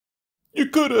You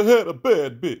could have had a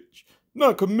bad bitch,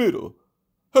 non-committal.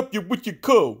 Help you with your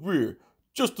career,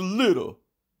 just a little.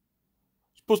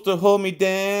 Supposed to hold me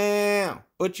down,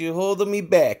 but you're holding me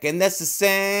back, and that's the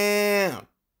sound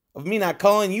of me not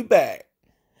calling you back.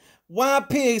 Why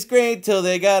pigs great till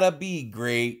they gotta be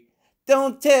great?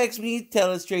 Don't text me,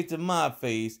 tell it straight to my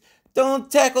face.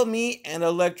 Don't tackle me and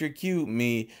electrocute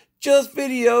me. Just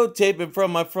videotaping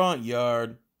from my front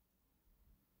yard.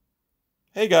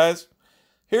 Hey guys,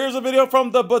 here's a video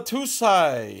from the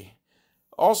Batusai,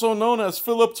 also known as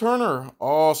Philip Turner,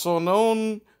 also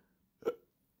known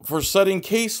for setting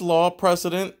case law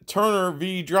precedent, Turner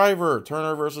v. Driver,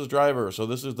 Turner versus Driver. So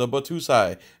this is the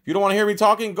Batusai. If you don't want to hear me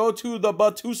talking, go to the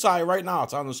Batusai right now.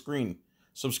 It's on the screen.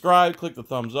 Subscribe, click the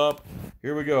thumbs up.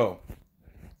 Here we go.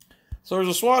 So there's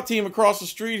a SWAT team across the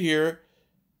street here.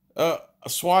 A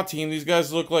SWAT team. These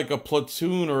guys look like a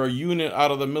platoon or a unit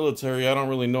out of the military. I don't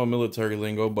really know military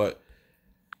lingo, but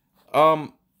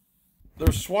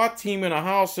there's a SWAT team in a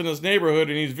house in his neighborhood,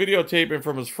 and he's videotaping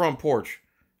from his front porch.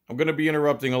 I'm going to be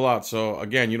interrupting a lot, so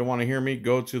again, you don't want to hear me,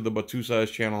 go to the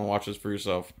Batusai's channel and watch this for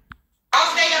yourself.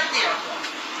 I'll stay up there.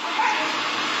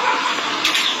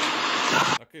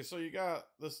 Okay, so you got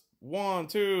this 1,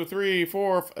 2, 3,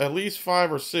 4, at least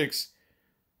 5 or 6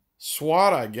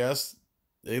 SWAT, I guess.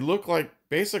 They look like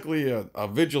basically a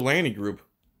vigilante group.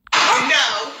 Oh,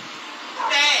 no.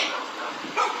 Thanks.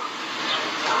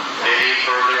 Any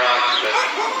further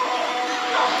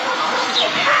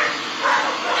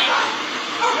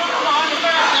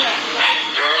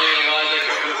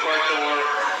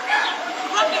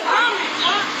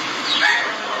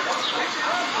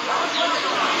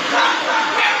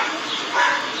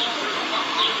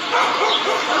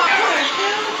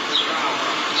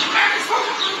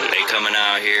They coming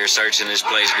out here searching this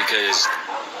place because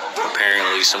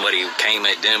apparently somebody came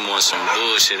at them on some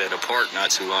bullshit at a park not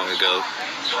too long ago.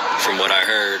 From what I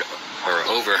heard or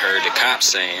overheard the cops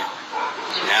saying.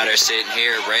 Now they're sitting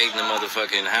here raiding the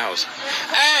motherfucking house.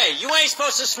 Hey, you ain't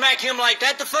supposed to smack him like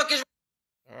that. The fuck is...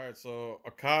 Alright, so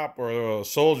a cop or a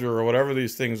soldier or whatever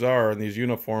these things are in these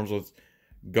uniforms with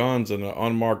guns and an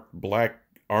unmarked black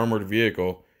armored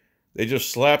vehicle, they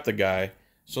just slapped the guy.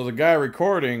 So the guy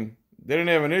recording, they didn't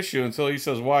have an issue until he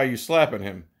says, "Why are you slapping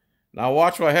him?" Now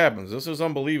watch what happens. This is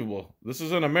unbelievable. This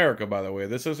is in America, by the way.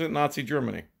 This isn't Nazi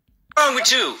Germany. What's wrong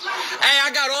with you? Hey,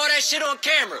 I got all that shit on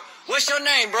camera. What's your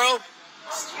name, bro?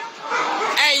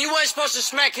 Hey, you wasn't supposed to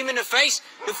smack him in the face.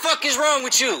 The fuck is wrong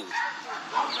with you?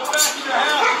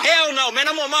 Hell no, man.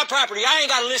 I'm on my property. I ain't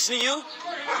gotta listen to you.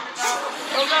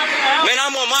 Man,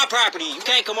 I'm on my property. You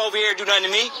can't come over here and do nothing to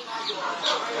me.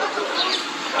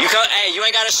 Hey, you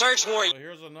ain't got a search warrant. So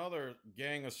here's another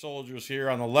gang of soldiers here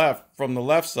on the left, from the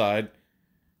left side.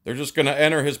 They're just gonna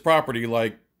enter his property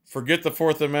like, forget the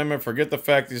Fourth Amendment, forget the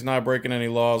fact he's not breaking any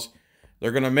laws.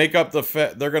 They're gonna make up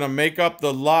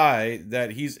the lie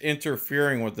that he's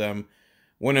interfering with them,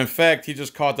 when in fact he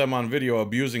just caught them on video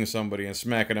abusing somebody and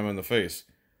smacking them in the face.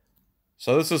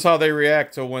 So this is how they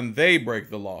react to when they break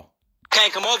the law.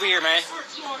 Can't come over here, man.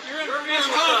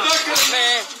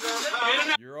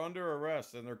 You're under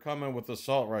arrest, and they're coming with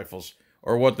assault rifles,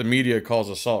 or what the media calls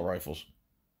assault rifles.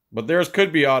 But theirs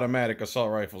could be automatic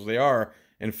assault rifles. They are,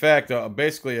 in fact,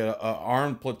 basically an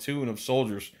armed platoon of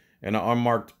soldiers in an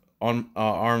unmarked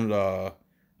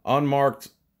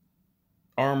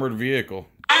armored vehicle.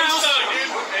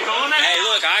 Hey,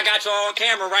 look, I got you all on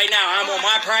camera right now. I'm on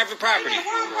my private property. Hold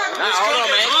on,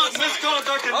 man. Hold on, man.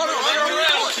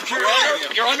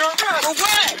 You're under arrest. For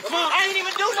what? Come on, I ain't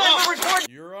even doing nothing but recording.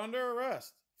 You're under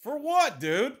arrest. For what,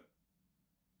 dude?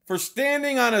 For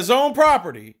standing on his own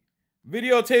property,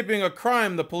 videotaping a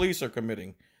crime the police are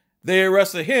committing. They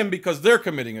arrested him because they're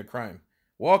committing a crime.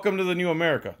 Welcome to the new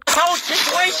America. Whole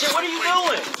situation, what are you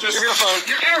doing? Just your phone.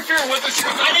 You're interfering with us.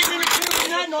 I didn't even do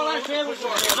nothing. All I said was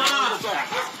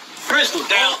Crystal,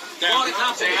 down.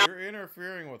 You're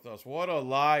interfering with us. What a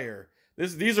liar.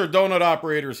 These are donut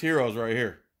operators' heroes right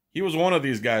here. He was one of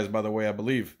these guys, by the way, I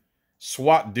believe.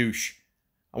 SWAT douche.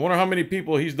 I wonder how many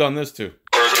people he's done this to.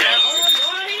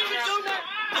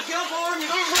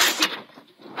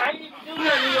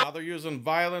 Now they're using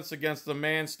violence against the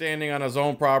man standing on his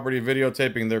own property,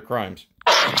 videotaping their crimes.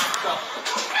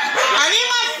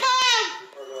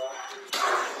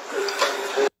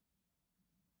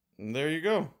 And there you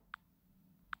go.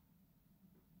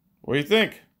 What do you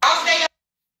think?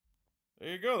 There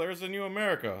you go. There's the new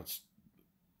America. It's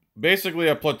basically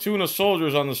a platoon of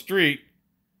soldiers on the street.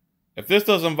 If this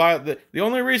doesn't violate, the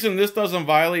only reason this doesn't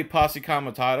violate posse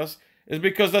comitatus is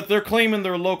because that they're claiming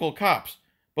they're local cops.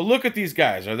 But look at these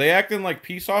guys. Are they acting like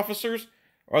peace officers?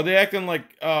 Or are they acting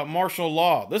like martial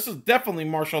law? This is definitely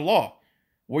martial law.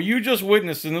 What you just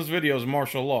witnessed in this video is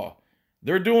martial law.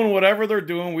 They're doing whatever they're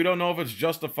doing. We don't know if it's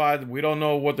justified. We don't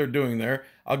know what they're doing there.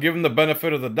 I'll give them the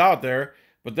benefit of the doubt there.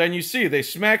 But then you see, they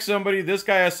smack somebody. This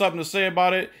guy has something to say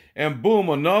about it. And boom,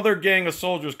 another gang of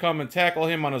soldiers come and tackle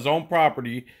him on his own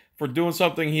property for doing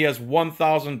something he has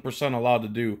 1,000% allowed to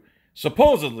do,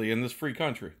 supposedly, in this free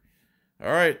country. All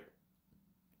right.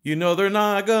 You know they're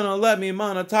not going to let me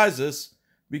monetize this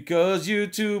because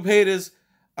YouTube haters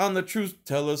on the truth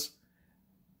tellers.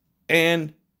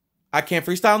 And I can't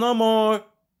freestyle no more.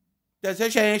 That's a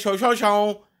shame.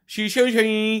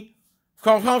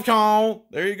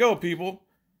 There you go, people.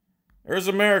 There's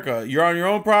America. You're on your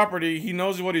own property. He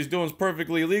knows what he's doing is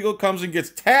perfectly illegal. Comes and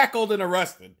gets tackled and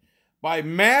arrested by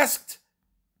masked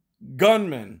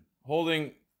gunmen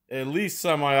holding at least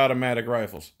semi-automatic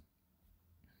rifles.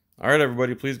 All right,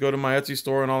 everybody, please go to my Etsy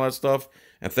store and all that stuff.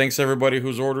 And thanks everybody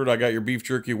who's ordered. I got your beef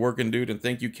jerky working, dude. And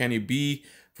thank you, Kenny B,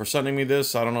 for sending me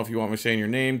this. I don't know if you want me saying your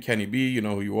name. Kenny B, you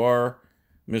know who you are.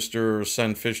 Mr.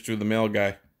 Send Fish Through the Mail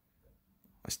guy.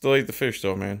 I still ate the fish,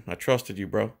 though, man. I trusted you,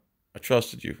 bro. I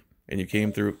trusted you. And you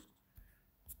came through.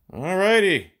 All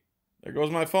righty. There goes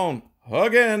my phone.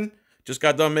 Again. Just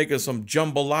got done making some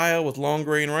jambalaya with long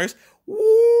grain rice. Woo!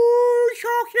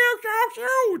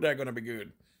 That's going to be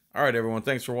good. All right, everyone.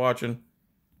 Thanks for watching.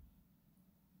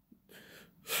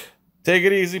 Take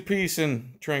it easy. Peace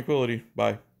and tranquility.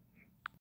 Bye.